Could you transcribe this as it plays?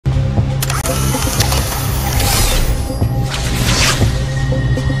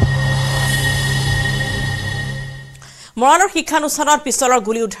মৰাণৰ শিক্ষানুষ্ঠানত পিস্তলৰ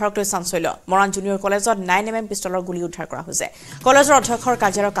গুলি উদ্ধাৰক লৈ চাঞ্চল্য মৰাণ জুনিয়ৰ কলেজত 9mm পিস্তলৰ গুলি উদ্ধাৰ কৰা হৈছে কলেজৰ অধ্যক্ষৰ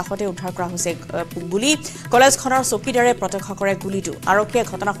কাৰ্যালয়ৰ কাষতে উদ্ধাৰ কৰা হৈছে গুলি কলেজখনৰ চকীদাৰে প্ৰত্যক্ষ কৰে গুলিটো আৰক্ষীয়ে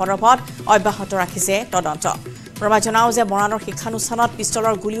ঘটনা সন্দৰ্ভত অব্যাহত ৰাখিছে তদন্ত প্ৰমাজনাও যে মৰাণৰ শিক্ষানুষ্ঠানত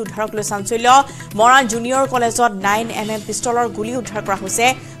পিস্তলৰ গুলি উদ্ধাৰক লৈ চাঞ্চল্য মৰাণ জুনিয়ৰ কলেজত 9mm পিস্তলৰ গুলি উদ্ধাৰ কৰা হৈছে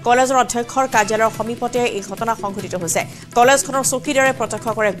কলেজৰ অধ্যক্ষৰ কাৰ্যালয়ৰ সমীপতে এই ঘটনা সংঘটিত হৈছে কলেজখনৰ চকীদাৰে প্ৰত্যক্ষ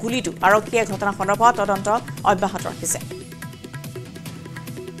কৰে গুলিটো আৰক্ষীয়ে ঘটনা সন্দৰ্ভত তদন্ত অব্যাহত ৰাখিছে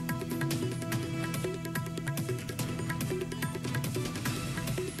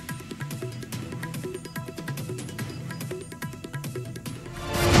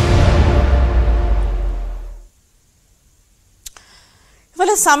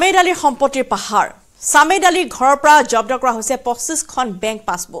সামেদ আলীৰ সম্পত্তিৰ পাহাৰ সামেদ আলীৰ ঘৰৰ পৰা জব্দ কৰা হৈছে 25খন বেংক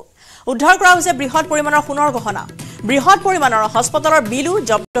পাছবুক উদ্ধাৰ কৰা হৈছে বৃহৎ পৰিমাণৰ সোণৰ গহনা বৃহৎ পৰিমাণৰ হস্পিটেলৰ বিলু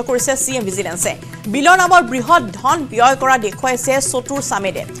জব্দ কৰিছে সিএম ভিজিলেন্সে বিলৰ নামৰ বৃহৎ ধন ব্যয় কৰা দেখুৱাইছে চতুৰ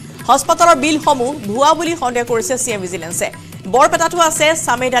সামেদে হস্পিটেলৰ বিলসমূহ ভুৱা বুলি সন্দেহ কৰিছে সিএম ভিজিলেন্সে বৰপেটাটো আছে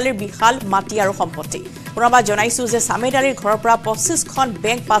সামেদ আলীৰ বিশাল মাটি আৰু সম্পত্তি পুনৰবাৰ জনাইছো যে সামেদ আলীৰ ঘৰৰ পৰা 25খন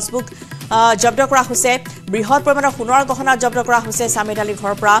বেংক পাছবুক জব্দ কৰা হৈছে বৃহৎ পৰিমাণৰ সোণৰ গহনা জব্দ কৰা হৈছে সামেদ আলীৰ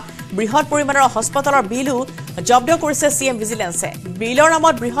ঘৰৰ পৰা বৃহৎ পৰিমাণৰ হস্পিটেলৰ বিলু জব্দ কৰিছে সিএম ভিজিলেন্সে বিলৰ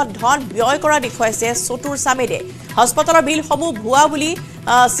নামত বৃহৎ ধন ব্যয় কৰা দেখুৱাইছে চতুৰ সামেদে হস্পিটেলৰ বিলসমূহ ভুৱা বুলি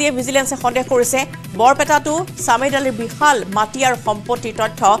সিএম ভিজিলেন্সে সন্দেহ কৰিছে বৰপেটাটো সামেদ আলীৰ বিশাল মাটি আৰু সম্পত্তিৰ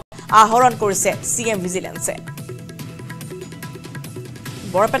তথ্য আহৰণ কৰিছে সিএম ভিজিলেন্সে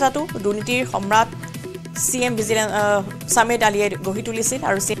বৰপেটাটো দুৰ্নীতিৰ সম্ৰাট সিএম ভিজিলেন্স সামেদ আলীয়ে গঢ়ি তুলিছিল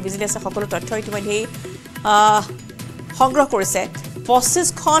আৰু সিএম ভিজিলেন্সে সকলো তথ্য ইতিমধ্যে সংগ্ৰহ কৰিছে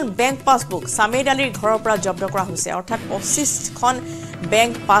 25খন বেংক পাছবুক সামেদ আলীৰ ঘৰৰ পৰা জব্দ কৰা হৈছে অৰ্থাৎ 25খন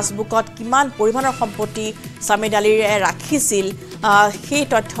বেংক পাছবুকত কিমান পৰিমাণৰ সম্পত্তি সামেদ আলীৰে ৰাখিছিল সেই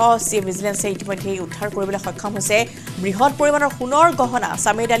তথ্য সিএম ভিজিলেন্সে ইতিমধ্যে উদ্ধাৰ কৰিবলৈ সক্ষম হৈছে বৃহৎ পৰিমাণৰ সোণৰ গহনা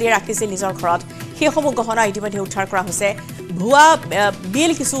সামেদ আলীয়ে ৰাখিছিল নিজৰ ঘৰত সেইসমূহ গহনা ইতিমধ্যে উদ্ধাৰ কৰা হৈছে ভুৱা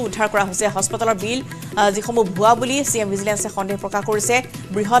বিল কিছু উদ্ধাৰ কৰা হৈছে হস্পিটেলৰ বিল যিসমূহ ভুৱা বুলি সিএম ভিজিলেন্সে সন্দেহ প্ৰকাশ কৰিছে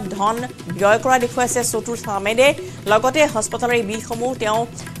বৃহৎ ধন ব্যয় কৰা দেখুৱাইছে চতুৰ সামেদে লগতে হস্পিটেলৰ এই বিলসমূহ তেওঁ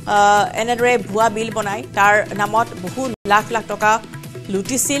এনেদৰে ভুৱা বিল বনাই তাৰ নামত বহু লাখ লাখ টকা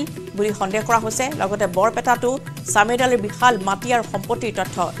লুটিছিল বুলি সন্দেহ কৰা হৈছে লগতে বৰপেটাটো সামেদ আলীৰ বিশাল মাটি আৰু সম্পত্তিৰ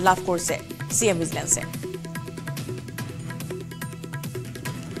তথ্য লাভ কৰিছে সিএম ভিজিলেন্সে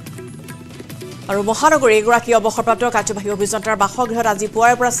আৰু মহানগৰীৰ এগৰাকী অৱসৰপ্ৰাপ্ত কাৰ্যবাহী অভিযন্তাৰ বাসগৃহত আজি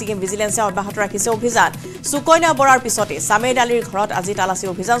পুৱাৰে পৰা সিএম ভিজিলেন্সে অব্যাহত ৰাখিছে অভিযান সুকন্যা বৰাৰ পিছতে সামেদ আলীৰ ঘৰত আজি তালাচী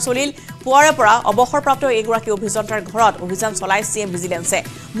অভিযান চলিল পুৱাৰে পৰা অৱসৰপ্ৰাপ্ত এগৰাকী অভিযন্তাৰ ঘৰত অভিযান চলাই সিএম ভিজিলেন্সে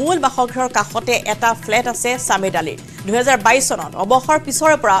মূল বাসগৃহৰ কাষতে এটা ফ্লেট আছে সামেদ আলীৰ 2022 চনত অৱসৰ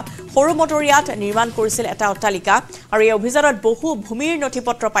পিছৰে পৰা সৰু মটৰিয়াত নিৰ্মাণ কৰিছিল এটা অট্টালিকা আৰু এই অভিযানত বহু ভূমিৰ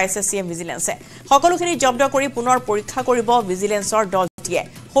নথিপত্ৰ পাইছে সিএম ভিজিলেন্সে সকলোখিনি জব্দ কৰি পুনৰ পৰীক্ষা কৰিব ভিজিলেন্সৰ দলটিয়ে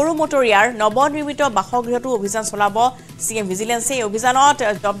সৰু মটৰিয়াৰ নৱনিৰ্মিত বাসগৃহটো অভিযান চলাব সিএম ভিজিলেন্সে এই অভিযানত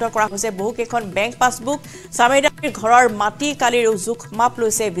জব্দ কৰা হৈছে বহু কেইখন বেংক পাছবুক সামেদ আলীৰ ঘৰৰ মাটি কালিৰ জোখ মাপ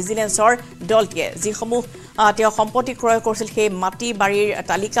লৈছে ভিজিলেন্সৰ দলটিয়ে যিসমূহ তেওঁ সম্পত্তি ক্ৰয় কৰিছিল সেই মাটি বাৰীৰ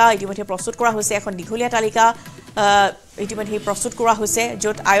তালিকা ইতিমধ্যে প্ৰস্তুত কৰা হৈছে এখন দীঘলীয়া তালিকা ইতিমধ্যে প্ৰস্তুত কৰা হৈছে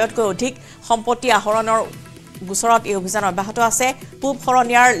য'ত আয়তকৈ অধিক সম্পত্তি আহৰণৰ গোচৰত এই অভিযান অব্যাহত আছে পূব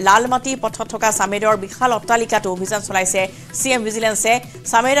শৰণীয়াৰ লালমাটি পথত থকা সামেদৰ বিশাল অট্টালিকাটো অভিযান চলাইছে সিএম ভিজিলেন্সে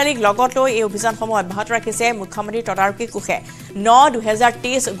সামেদ আলীক লগত লৈ এই অভিযানসমূহ অব্যাহত ৰাখিছে মুখ্যমন্ত্ৰী তদাৰকী কোষে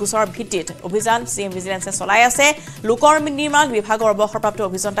 2023 গোচৰৰ ভিত্তিত অভিযান সিএম ভিজিলেন্সে চলাই আছে লোকৰ নিৰ্মাণ বিভাগৰ অৱসৰপ্ৰাপ্ত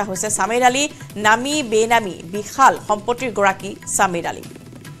অভিযন্তা হৈছে সামেদ আলী নামী বেনামী বিশাল সম্পত্তিৰ গৰাকী সামেদ আলী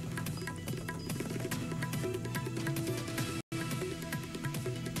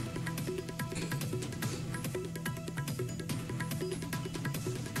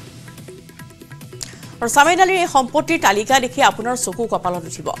আৰু সামেদ আলীৰ এই সম্পত্তিৰ তালিকা দেখি আপোনাৰ চকু কপালত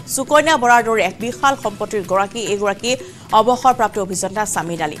উঠিব সুকন্যা বৰাৰ দৰে এক বিশাল সম্পত্তিৰ এগৰাকী অৱসৰপ্ৰাপ্ত অভিযন্তা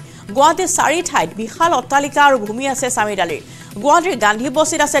সামেদ আলী গুৱাহাটীৰ 4 ঠাইত বিশাল অট্টালিকা আৰু ভূমি আছে সামেদ আলীৰ গুৱাহাটীৰ গান্ধী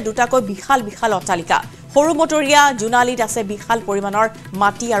বস্তিত আছে দুটাকৈ বিশাল অট্টালিকা সৰু মটৰিয়া জুনালীত আছে বিশাল পৰিমাণৰ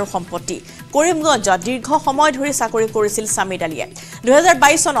মাটি আৰু সম্পত্তি কৰিমগঞ্জত দীৰ্ঘ সময় ধৰি চাকৰি কৰিছিল সামেদ আলীয়ে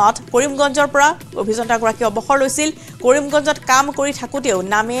 2022 চনত কৰিমগঞ্জৰ পৰা অভিযন্তাগৰাকী অৱসৰ লৈছিল কৰিমগঞ্জত কাম কৰি থাকোতেও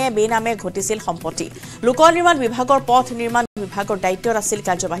নামে বেনামে ঘটিছিল সম্পত্তি লোক নিৰ্মাণ বিভাগৰ পথ নিৰ্মাণ বিভাগৰ দায়িত্বত আছিল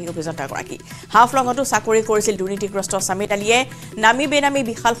কাৰ্যবাহী অভিযন্তাগৰাকী হাফলঙতো চাকৰি কৰিছিল দুৰ্নীতিগ্ৰস্ত সামেদ আলীয়ে নামী বেনামী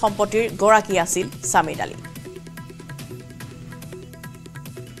বিশাল সম্পত্তিৰ গৰাকী আছিল সামেদ আলী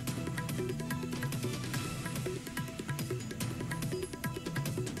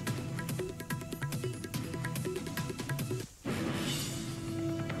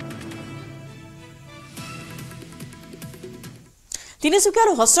তিনিচুকীয়াৰ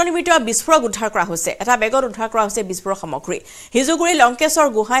হস্তনিৰ্মিত বিস্ফোৰক উদ্ধাৰ কৰা হৈছে এটা বেগত উদ্ধাৰ কৰা হৈছে বিস্ফোৰক সামগ্ৰী হিজুগুৰি লংকেশ্বৰ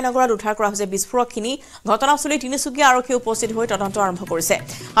গোহাইনগৰত উদ্ধাৰ কৰা হৈছে বিস্ফোৰকখিনি ঘটনাস্থলী তিনিচুকীয়া আৰক্ষী উপস্থিত হৈ তদন্ত আৰম্ভ কৰিছে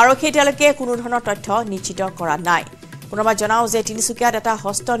আৰক্ষী এতিয়ালৈকে কোনো ধৰণৰ তথ্য নিশ্চিত কৰা নাই পুনৰবাৰ জনাও যে তিনিচুকীয়াত এটা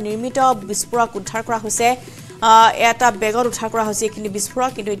হস্তনিৰ্মিত বিস্ফোৰক উদ্ধাৰ কৰা হৈছে এটা বেগত উদ্ধাৰ কৰা হৈছে এইখিনি বিস্ফোৰক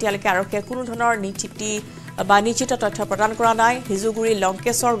কিন্তু এতিয়ালৈকে আৰক্ষীয়ে কোনো ধৰণৰ নিশ্চিত তথ্য প্ৰদান কৰা নাই হিজুগুৰি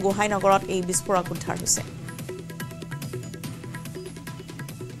লংকেশ্বৰ গোহাইনগৰত এই বিস্ফোৰক উদ্ধাৰ হৈছে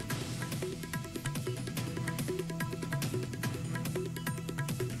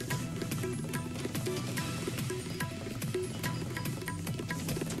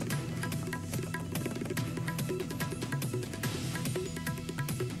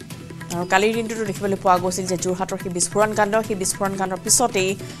আৰু কালিৰ দিনটোতো দেখিবলৈ পোৱা গৈছিল যে যোৰহাটৰ সেই বিস্ফোৰণ কাণ্ডৰ পিছতেই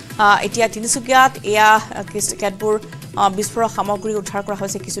এতিয়া তিনিচুকীয়াত এয়া কেতবোৰ বিস্ফোৰক সামগ্ৰী উদ্ধাৰ কৰা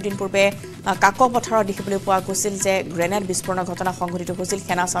হৈছে কিছুদিন পূৰ্বে কাকপথাৰত দেখিবলৈ পোৱা গৈছিল যে গ্ৰেনেড বিস্ফোৰণৰ ঘটনা সংঘটিত হৈছিল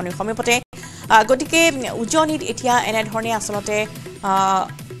সেনা চাউনিৰ সমীপতে গতিকে উজনিত এতিয়া এনেধৰণে আচলতে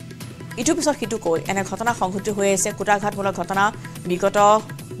ইটোৰ পিছত সিটোকৈ এনে ঘটনা সংঘটিত হৈ আছে কুটাঘাতমূলক ঘটনা বিগত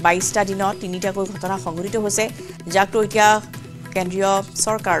 22টা দিনত 3টাকৈ ঘটনা সংঘটিত হৈছে যাকটো এতিয়া কেন্দ্ৰীয়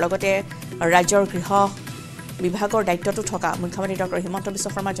চৰকাৰ লগতে ৰাজ্যৰ গৃহ বিভাগৰ দায়িত্বটো থকা মুখ্যমন্ত্ৰী ডক্টৰ হিমন্ত বিশ্ব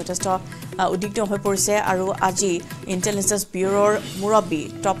শৰ্মা যথেষ্ট উদ্বিগ্ন হৈ পৰিছে আৰু আজি ইন্টেলিজেন্স ব্যুৰোৰ মুৰব্বী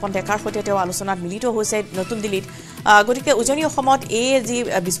তপন ডেকাৰ সৈতে তেওঁ আলোচনাত মিলিত হৈছে নতুন দিল্লীত গতিকে উজনি অসমত এই যি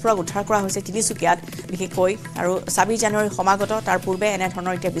বিস্ফোৰক উদ্ধাৰ কৰা হৈছে তিনিচুকীয়াত বিশেষকৈ আৰু 26 জানুৱাৰী সমাগত তাৰ পূৰ্বে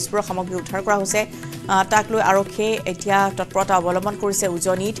এনেধৰণৰ এতিয়া বিস্ফোৰক সামগ্ৰী উদ্ধাৰ কৰা হৈছে তাক লৈ আৰক্ষীয়ে এতিয়া তৎপৰতা অৱলম্বন কৰিছে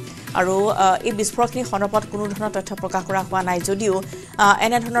উজনিত আৰু এই বিস্ফোৰকখিনি সন্দৰ্ভত কোনো ধৰণৰ তথ্য প্ৰকাশ কৰা হোৱা নাই যদিও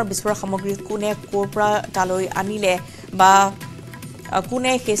এনেধৰণৰ বিস্ফোৰক সামগ্ৰী কোনে ক'ৰ পৰা তালৈ আনিলে বা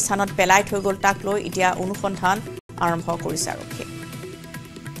কোনে সেই স্থানত পেলাই থৈ গ'ল তাক লৈ এতিয়া অনুসন্ধান আৰম্ভ কৰিছে আৰক্ষীয়ে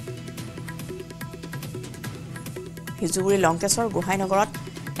হিজুগুৰি লংকেশ্বৰ গোহাইনগৰত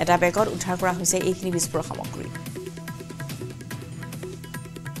এটা বেগত উদ্ধাৰ কৰা হৈছে এইখিনি বিস্ফোৰক সামগ্ৰী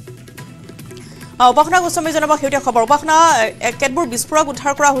উপাসনা গোস্বামী জনাব শেহতীয়া খবৰ উপাসনা কেতবোৰ বিস্ফোৰক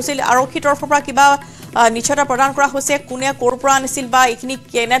উদ্ধাৰ কৰা হৈছিল আৰক্ষীৰ তৰফৰ পৰা কিবা নিশ্চয়তা প্ৰদান কৰা হৈছে কোনে ক'ৰ পৰা আনিছিল বা এইখিনি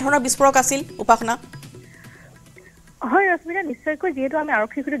কেনেধৰণৰ বিস্ফোৰক আছিল উপাসনা হয় ৰশ্মিতা নিশ্চয়কৈ যেহেতু আমি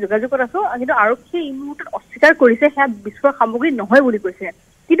আৰক্ষীৰ সৈতে যোগাযোগত আছো কিন্তু আৰক্ষীয়ে এই মুহূৰ্তত অস্বীকাৰ কৰিছে সেয়া বিস্ফোৰক সামগ্ৰী নহয় বুলি কৈছে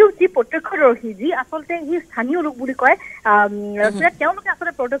কিন্তু যি প্ৰত্যক্ষদৰ্শী যি আচলতে সি স্থানীয় লোক বুলি কয় তেওঁলোকে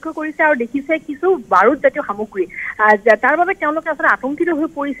আচলতে প্ৰত্যক্ষ কৰিছে আৰু দেখিছে কিছু বাৰুদ জাতীয় সামগ্ৰী তাৰ বাবে তেওঁলোকে আচলতে আতংকিত হৈ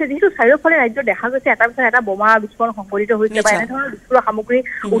পৰিছে যিহেতু চাৰিওফালে ৰাজ্য দেখা গৈছে এটা পিছত এটা বোমা বিস্ফোৰণ সংঘটিত হৈছে বা এনেধৰণৰ বিস্ফোৰক সামগ্ৰী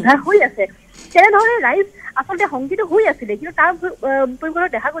উদ্ধাৰ হৈ আছে তেনেধৰণে ৰাইজ আচলতে শংকিত হৈ আছিলে কিন্তু তাৰ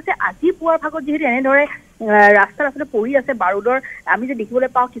পৰিৱৰ্তে দেখা গৈছে আজি পুৱাৰ ভাগত যিহেতু এনেদৰে ৰাস্তাত আচলতে পৰি আছে বাৰুদৰ আমি যে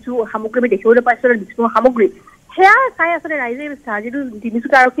দেখিবলৈ পাওঁ কিছু সামগ্ৰী আমি দেখিবলৈ পাইছো বিস্ফোৰক সামগ্ৰী সেয়া চাই আচলতে ৰাইজে যিটো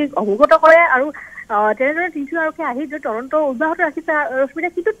তিনিচুকীয়া আৰক্ষীক অৱগত কৰে আৰু তেনেদৰে তিনিচুকীয়া আৰক্ষীয়ে আহি যদি তদন্ত অব্যাহত ৰাখিছে ৰশ্মিতা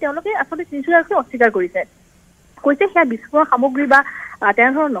কিন্তু তেওঁলোকে আচলতে তিনিচুকীয়া আৰক্ষীয়ে অস্বীকাৰ কৰিছে কৈছে সেয়া বিস্ফোৰক সামগ্ৰী বা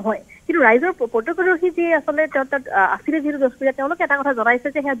তেনেধৰণৰ নহয় কিন্তু ৰাইজৰ প্ৰত্যক্ষদৰ্শী যি আচলতে তাত আছিলে যিহেতু ৰশ্মিতা তেওঁলোকে এটা কথা জনাইছে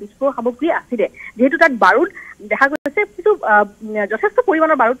যে সেয়া বিস্ফোৰক সামগ্ৰী আছিলে যিহেতু তাত বাৰুদ দেখা গৈছে কিন্তু যথেষ্ট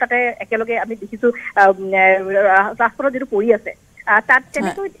পৰিমাণৰ বাৰুদ তাতে একেলগে আমি দেখিছো ৰাস্তাত যিটো পৰি আছে তাত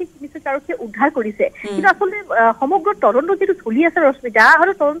তেনেকৈ ঠিক নিশ্চয় আৰক্ষীয়ে উদ্ধাৰ কৰিছে কিন্তু আচলতে সমগ্ৰ তদন্ত যিটো চলি আছে ৰশ্মিতা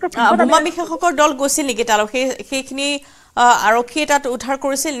হয়তো তদন্ত বোমা বিশেষজ্ঞৰ দল গৈছিল নেকি তালৈ সেইখিনি আৰক্ষীয়ে তাত উদ্ধাৰ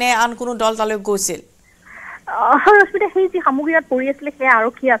কৰিছিল নে আন কোনো দল তালৈ গৈছিল ৰশ্মিতা সেই যি সামগ্ৰী ইয়াত পৰি আছিলে সেয়া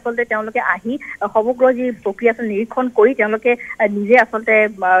আৰক্ষীয়ে আচলতে তেওঁলোকে আহি সমগ্ৰ যি প্ৰক্ৰিয়া আছে নিৰীক্ষণ কৰি তেওঁলোকে নিজে আচলতে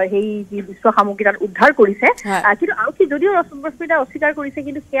সেই যি বিশ্ব সামগ্ৰী তাত উদ্ধাৰ কৰিছে কিন্তু আৰক্ষী যদিও ৰশ্মিতা অস্বীকাৰ কৰিছে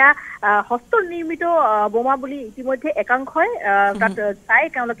কিন্তু সেয়া হস্ত নিৰ্মিত বোমা বুলি ইতিমধ্যে একাংশই তাত চাই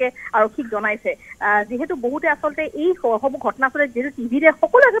তেওঁলোকে আৰক্ষীক জনাইছে যিহেতু বহুতে আচলতে এই সমূহ ঘটনা আচলতে যিহেতু টিভিৰে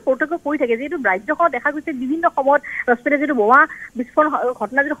সকলোৱে প্ৰত্যক্ষ কৰি থাকে যিহেতু ৰাজ্যখনত দেখা গৈছে বিভিন্ন সময়ত ৰশ্মিতা যিটো বোমা বিস্ফোৰণ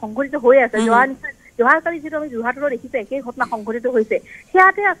ঘটনা যিটো সংঘটিত হৈ আছে যোৱাকালি যিটো আমি যোৰহাটত দেখিছো একেই ঘটনা সংঘটিত হৈছে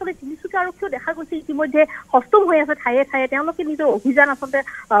সেয়াতে আচলতে তিনিচুকীয়া আৰক্ষীয়েও দেখা গৈছে ইতিমধ্যে সষ্টম হৈ আছে ঠায়ে ঠায়ে তেওঁলোকে নিজৰ অভিযান আচলতে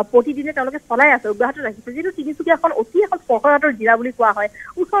প্ৰতিদিনে তেওঁলোকে চলাই আছে অব্যাহত ৰাখিছে যিহেতু তিনিচুকীয়াখন অতি এখন স্পৰ্শকাতৰ জিলা বুলি কোৱা হয়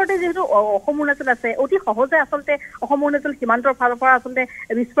ওচৰতে যিহেতু অসম অৰুণাচল আছে অতি সহজে আচলতে অসম অৰুণাচল সীমান্তৰ ফালৰ পৰা আচলতে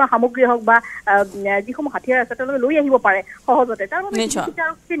বিস্ফোৰণ সামগ্ৰী হওক বা যিসমূহ হাতিয়াৰ আছে তেওঁলোকে লৈ আহিব পাৰে সহজতে তাৰ বাবে তিনিচুকীয়া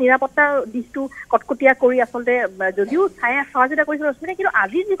আৰক্ষীয়ে নিৰাপত্তাৰ দিশটো কটকটীয়া কৰি আচলতে যদিও সহযোগিতা কৰিছে ৰশ্মিতা কিন্তু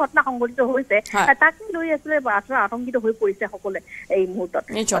আজি যি ঘটনা সংঘটিত হৈছে তাকে লৈ আচলতে আতংকিত হৈ পৰিছে সকলোৱে এই মুহূৰ্তত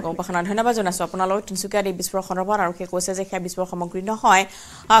নিশ্চয় উপাসনা ধন্যবাদ জনাইছো আপোনালোক তিনিচুকীয়াত এই বিস্ফোৰণ সন্দৰ্ভত আৰক্ষীয়ে কৈছে যে সেয়া বিস্ফোৰক সামগ্ৰী নহয়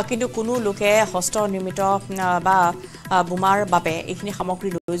কিন্তু কোনো লোকে হস্ত নিৰ্মিত বা বোমাৰ বাবে এইখিনি সামগ্ৰী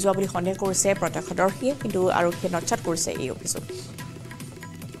লৈ যোৱা বুলি সন্দেহ কৰিছে প্ৰত্যক্ষদৰ্শীয়ে কিন্তু আৰক্ষীয়ে নচ্ছাত কৰিছে এই অভিযোগ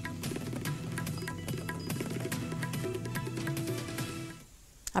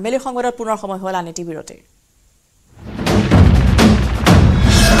আবেলি সংবাদত পুনৰ সময় হ'ল আন এটি বিৰতিৰ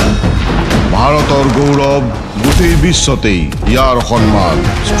ভাৰতৰ গৌৰৱ গোটেই বিশ্বতেই ইয়াৰ সন্মান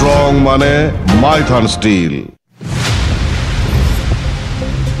ষ্ট্ৰং মানে মাইথান ষ্টীল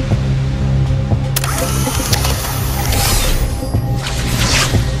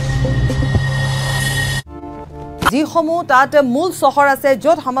যিসমূহ তাত মূল চহৰ আছে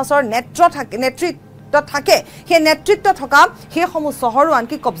য'ত হামাছৰ নেতৃত্ব থাকে সেই নেতৃত্ব থকা সেইসমূহ চহৰো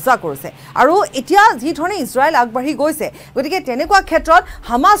আনকি কব্জা কৰিছে আৰু এতিয়া যি ধৰণে ইজৰাইল আগবাঢ়ি গৈছে গতিকে তেনেকুৱা ক্ষেত্ৰত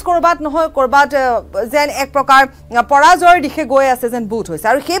হামাছ কৰবাত নহয় কৰবাত যেন এক প্ৰকাৰ পৰাজয়ৰ দিশে গৈ আছে যেন বোধ হৈছে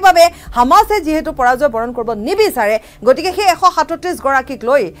আৰু সেইবাবে হামাছে যিহেতু পৰাজয় বৰণ কৰিব নিবিচাৰে গতিকে সেই 137 গৰাকীক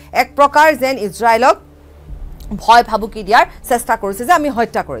লৈ এক প্ৰকাৰ যেন ইজৰাইলক ভয় ভাবুকি দিয়াৰ চেষ্টা কৰিছে যে আমি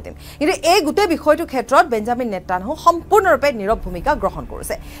হত্যা কৰি দিম কিন্তু এই গোটেই বিষয়টোৰ ক্ষেত্ৰত বেঞ্জামিন নেতানয়াহু সম্পূৰ্ণৰূপে নীৰৱ ভূমিকা গ্ৰহণ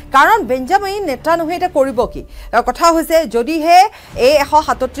কৰিছে কাৰণ বেঞ্জামিন নেতানয়াহুৱে এটা কৰিব কি কথা হৈছে যদিহে এই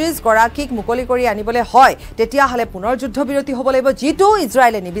 137 গৰাকীক মুকলি কৰি আনিবলৈ হয় তেতিয়াহ'লে পুনৰ যুদ্ধবিৰতি হ'ব লাগিব যিটো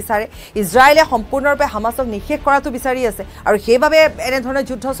ইজৰাইলে নিবিচাৰে ইজৰাইলে সম্পূৰ্ণৰূপে হামাছক নিষেধ কৰাটো বিচাৰি আছে আৰু সেইবাবে এনেধৰণৰ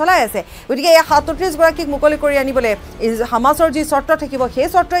যুদ্ধ চলাই আছে গতিকে এই 37 গৰাকীক মুকলি কৰি আনিবলৈ হামাছৰ যি চৰ্ত থাকিব সেই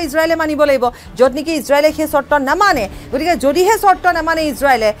চৰ্ত ইজৰাইলে মানিব লাগিব য'ত নেকি ইজৰাইলে সেই চৰ্ত নামানে গতিকে যদিহে চৰ্ত নামানে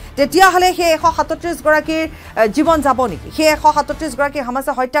ইজৰাইলে তেতিয়াহ'লে সেই 137 গৰাকীৰ জীৱন যাব নেকি সেই 137 গৰাকী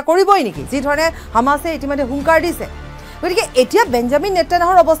হামাছে হত্যা কৰিবই নেকি যি ধৰণে হামাছে ইতিমধ্যে হুংকাৰ দিছে গতিকে এতিয়া বেঞ্জামিন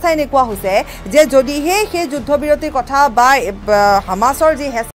নেতানয়াহুৰ অৱস্থা এনেকুৱা হৈছে যে যদিহে সেই যুদ্ধবিৰতিৰ কথা বা হামাছৰ যি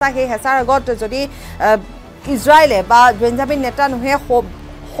হেঁচা সেই হেঁচাৰ আগত যদি ইজৰাইলে বা বেঞ্জামিন নেতানয়াহুৱে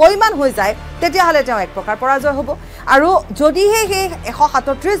হৈমান হৈ যায় তেতিয়াহ'লে তেওঁ এক প্ৰকাৰ পৰাজয় হ'ব আৰু যদিহে সেই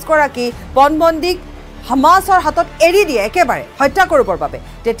 137 গৰাকী পণবন্দীক হামাছৰ হাতত এৰি দিয়ে একেবাৰে হত্যা কৰিবৰ বাবে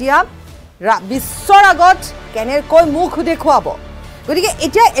তেতিয়া বিশ্বৰ আগত কেনেকৈ মুখ দেখুৱাব গতিকে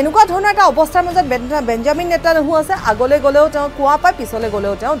এতিয়া এনেকুৱা ধৰণৰ এটা অৱস্থাৰ মাজত বেঞ্জামিন নেতানয়াহু আছে আগলৈ গ'লেও তেওঁ কুঁৱা পায় পিছলৈ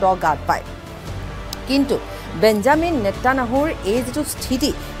গ'লেও তেওঁ দ গাত পায় কিন্তু বেঞ্জামিন নেতানয়াহুৰ এই যিটো স্থিতি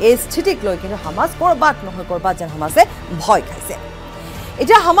এই স্থিতিক লৈ কিন্তু হামাছ কৰবাত নহয় কৰবাত যেন হামাছে ভয় খাইছে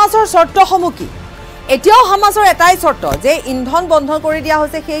এতিয়া হামাছৰ চৰ্তসমূহ কি এতিয়াও হামাছৰ এটাই চৰ্ত যে ইন্ধন বন্ধ কৰি দিয়া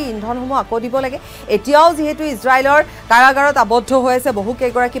হৈছে সেই ইন্ধনসমূহ আকৌ দিব লাগে এতিয়াও যিহেতু ইজৰাইলৰ কাৰাগাৰত আবদ্ধ হৈ আছে বহু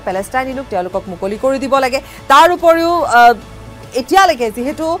কেইগৰাকী পেলেষ্টাইনী লোক তেওঁলোকক মুকলি কৰি দিব লাগে তাৰ উপৰিও এতিয়ালৈকে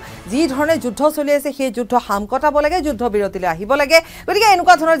যিহেতু যি ধৰণে যুদ্ধ চলি আছে সেই যুদ্ধ হাম কটাব লাগে যুদ্ধ বিৰতিলৈ আহিব লাগে গতিকে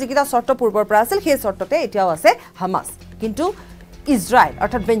এনেকুৱা ধৰণৰ যিকেইটা চৰ্ত পূৰ্বৰ পৰা আছিল সেই চৰ্ততে এতিয়াও আছে হামাছ কিন্তু ইজৰাইল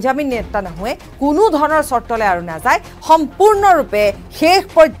অৰ্থাৎ বেঞ্জামিন নেতানয়াহুৱে কোনো ধৰণৰ চৰ্তলৈ আৰু নাযায় সম্পূৰ্ণৰূপে শেষ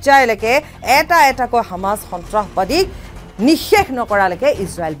পৰ্যায়লৈকে এটাকৈ হামাছ সন্ত্ৰাসবাদীক নিষেধ নকৰালৈকে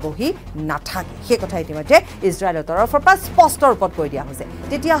ইজৰাইল বহি নাথাকে সেই কথা ইতিমধ্যে ইজৰাইলৰ তৰফৰ পৰা স্পষ্ট ৰূপত কৈ দিয়া হৈছে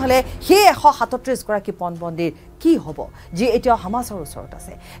তেতিয়াহ'লে সেই 137 গৰাকী পণবন্দীৰ কি হ'ব যি এতিয়াও হামাছৰ ওচৰত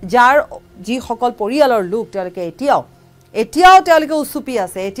আছে যাৰ যিসকল পৰিয়ালৰ লোক তেওঁলোকে এতিয়াও তেওঁলোকে উচুপি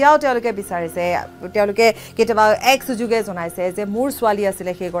আছে এতিয়াও তেওঁলোকে বিচাৰিছে তেওঁলোকে কেতিয়াবা এক সুযোগে জনাইছে যে মোৰ ছোৱালী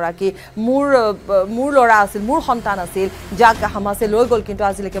আছিলে সেইগৰাকী মোৰ ল'ৰা আছিল মোৰ সন্তান আছিল যাক হামাছে লৈ গ'ল কিন্তু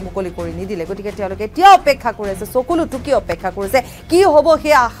আজিলৈকে মুকলি কৰি নিদিলে গতিকে তেওঁলোকে এতিয়াও অপেক্ষা কৰি আছে চকুলো টুকি অপেক্ষা কৰিছে কি হ'ব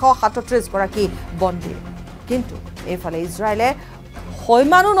সেই 137 গৰাকী বন্দী কিন্তু এইফালে ইজৰাইলে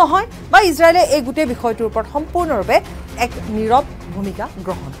হৈমানো নহয় বা ইজৰাইলে এই গোটেই বিষয়টোৰ ওপৰত সম্পূৰ্ণৰূপে এক নীৰৱ ভূমিকা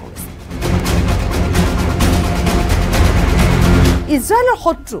গ্ৰহণ কৰিছে ইজৰাইলৰ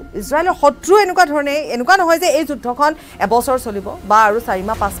শত্ৰু এনেকুৱা নহয় যে এই যুদ্ধখন এবছৰ চলিব বা আৰু 4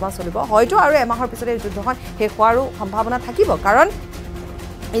 মাহ 5 মাহ চলিব হয়তো আৰু এমাহৰ পিছতে এই যুদ্ধখন শেষ হোৱাৰো সম্ভাৱনা থাকিব কাৰণ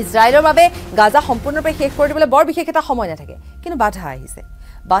ইজৰাইলৰ বাবে গাজা সম্পূৰ্ণৰূপে শেষ কৰি দিবলৈ বৰ বিশেষ এটা সময় নাথাকে কিন্তু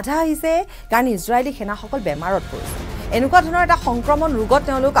বাধা আহিছে কাৰণ ইজৰাইলী সেনাসকল বেমাৰত পৰিছে এনেকুৱা ধৰণৰ এটা সংক্ৰমণ ৰোগত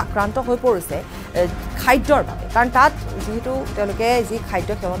তেওঁলোক আক্ৰান্ত হৈ পৰিছে খাদ্যৰ বাবে কাৰণ তাত যেহেতু তেওঁলোকে যি খাদ্য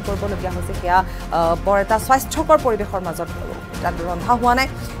সেৱন কৰিবলগীয়া হৈছে সেয়া বৰ এটা স্বাস্থ্যকৰ পৰিৱেশৰ মাজত তাত ৰন্ধা হোৱা নাই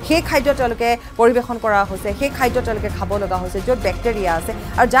সেই খাদ্য তেওঁলোকে পৰিৱেশন কৰা হৈছে সেই খাদ্য তেওঁলোকে খাব লগা হৈছে য'ত বেক্টেৰিয়া আছে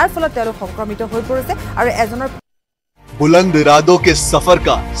আৰু যাৰ ফলত তেওঁলোক সংক্ৰমিত হৈ পৰিছে আৰু এজনৰ बुलंद इरादों के सफर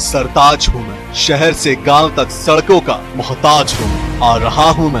का सरताज हूँ मैं शहर से गांव तक सड़कों का मोहताज हूँ आ रहा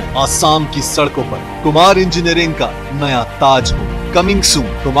हूँ मैं आसाम की सड़कों पर कुमार इंजीनियरिंग का नया ताज हूँ coming soon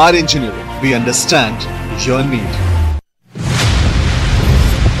Kumar engineering we understand your need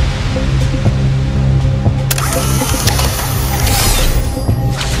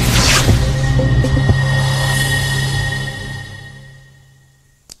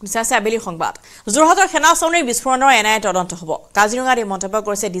আবেলি সংবাদ যোৰহাটৰ সেনা ছাউনীৰ বিস্ফোৰণৰ এনআইএ তদন্ত হ'ব কাজিৰঙাত এই মন্তব্য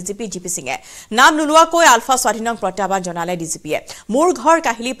কৰিছে ডিজিপি জিপি সিঙে নাম নোলোৱাকৈ আলফা স্বাধীনক প্ৰত্যাহ্বান জনালে ডিজিপিয়ে মোৰ ঘৰ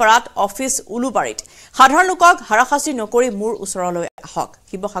কাহিলীপাৰাত অফিচ উলুবাৰীত সাধাৰণ লোকক হাৰাশাস্তি নকৰি মোৰ ওচৰলৈ আহক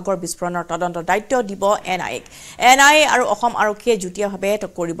শিৱসাগৰ বিস্ফোৰণৰ তদন্ত দায়িত্ব দিব এনআইএ আৰু অসম আৰক্ষীয়ে যুটীয়াভাৱে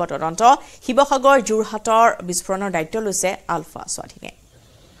কৰিব তদন্ত শিৱসাগৰ যোৰহাটৰ বিস্ফোৰণৰ দায়িত্ব লৈছে আলফা স্বাধীনে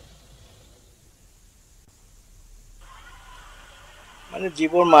মানে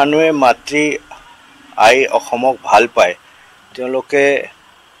যিবোৰ মানুহে মাতৃ আই অসমক ভাল পায় তেওঁলোকে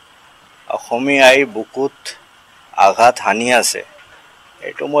অসমীয়া আইৰ বুকুত আঘাত হানি আছে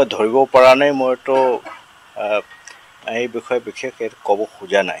এইটো মই ধৰিব পৰা নাই মইতো এই বিষয়ে বিশেষ ক'ব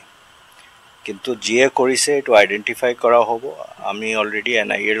খোজা নাই কিন্তু যিয়ে কৰিছে এইটো আইডেন্টিফাই কৰা হ'ব আমি অলৰেডি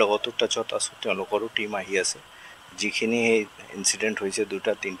NIA লগতো টাচত আছোঁ তেওঁলোকৰো টিম আহি আছে যিখিনি ইনসিডেন্ট হৈছে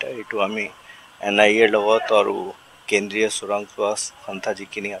দুটা তিনটা এইটো আমি NIA লগত আৰু কেন্দ্ৰীয় চোৰাং সংস্থা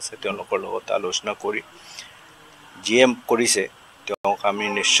যিখিনি আছে তেওঁলোকৰ লগত আলোচনা কৰি যিয়ে কৰিছে তেওঁক আমি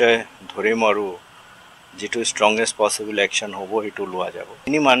নিশ্চয় ধৰিম আৰু যেটো স্ট্ৰংগেষ্ট পসিবল একশন হ'ব হেতু লোৱা যাব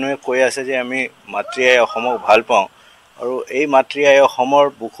ইনি মানুহে কৈ আছে যে আমি মাতৃ আই অসমক ভাল পাওঁ আৰু এই মাতৃ আই অসমৰ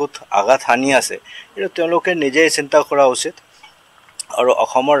বুকুত আঘাত হানি আছে এটো তেওঁলোকে নিজে চিন্তা কৰা উচিত আৰু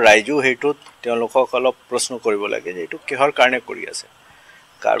অসমৰ ৰাইজো হেতুত তেওঁলোকক অলপ প্ৰশ্ন কৰিব লাগে যে এটো কিহৰ কাৰণে কৰি আছে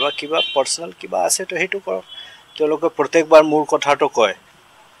কাৰবা কিবা পাৰ্সোনাল কিবা আছে তো হেতু কৰক তেওঁলোকে প্ৰত্যেকবাৰ মোৰ কথাটো কয়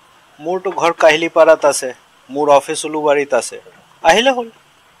মোৰটো ঘৰ কাহিলিপাৰাত আছে মোৰ অফিস উলুবাৰীত আছে আহিলে হল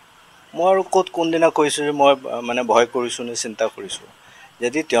মই আৰু ক'ত কোনদিনা কৈছো যে মই মানে ভয় কৰিছো নে চিন্তা কৰিছো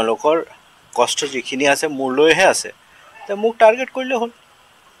যদি তেওঁলোকৰ কষ্ট যিখিনি আছে মূলৈহে আছে তে মোক টাৰ্গেট কৰিলে হল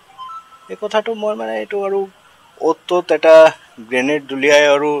এই কথাটো মই মানে এটো আৰু অতত এটা গ্ৰেনেড দুলিয়াই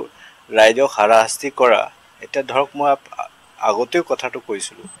আৰু ৰাইজক হাৰাশাস্তি কৰা এটা ধৰক মই আগতেও কথাটো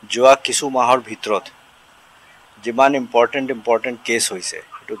কৈছিলো যোৱা কিছু মাহৰ ভিতৰত যিমান ইম্পৰ্টেন্ট কেছ হৈছে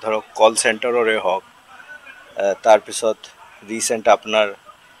এটো ধৰক কল সেন্টাৰৰে হওক তাৰ পিছত ৰিসেন্ট আপোনাৰ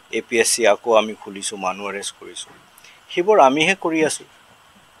APSC আকৌ আমি খুলিছো মানুহ এৰেষ্ট কৰিছো হিবৰ আমিহে কৰি আছো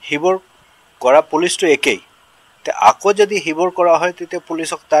হিবৰ কৰা পুলিশটো একেই তে আকৌ যদি হিবৰ কৰা হয় তেতে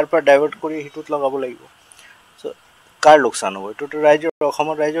পুলিশক তাৰ পৰা ডাইভাৰ্ট কৰি হিটুত লগাব লাগিব সো কাৰ লোকসান হ'ব এটো ৰাইজৰ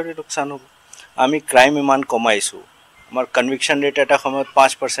অসমৰ ৰাইজৰ লোকসান হ'ব আমি ক্ৰাইম ইমান কমাইছো আমাৰ কনভিকশন ৰেট এটা সময়ত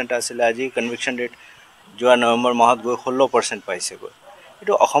 5% আছিল আজি কনভিকশন ৰেট যোৱা নৱেম্বৰ মাহত গৈ 16% পাইছে গৈ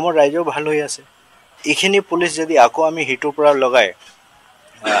এটো অসমৰ ৰাইজৰ ভাল হৈ আছে ইখিনি পুলিশ যদি আকৌ আমি হিটুৰ পৰা লগাই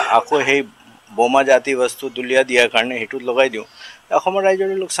আকৌ হেই বোমা জাতি বস্তু দুলিয়া দিয়াৰ কাৰণে হেতুত লগাই দিও অসমৰ ৰাইজৰ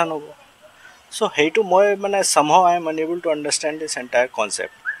লোকসান হ'ব so হেতু মই মানে somehow I am unable to understand this entire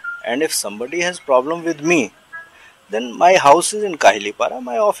concept and if somebody has problem with me then my house is in Kahilipara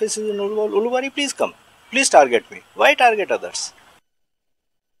my office is in Ulubari please come please target me why target others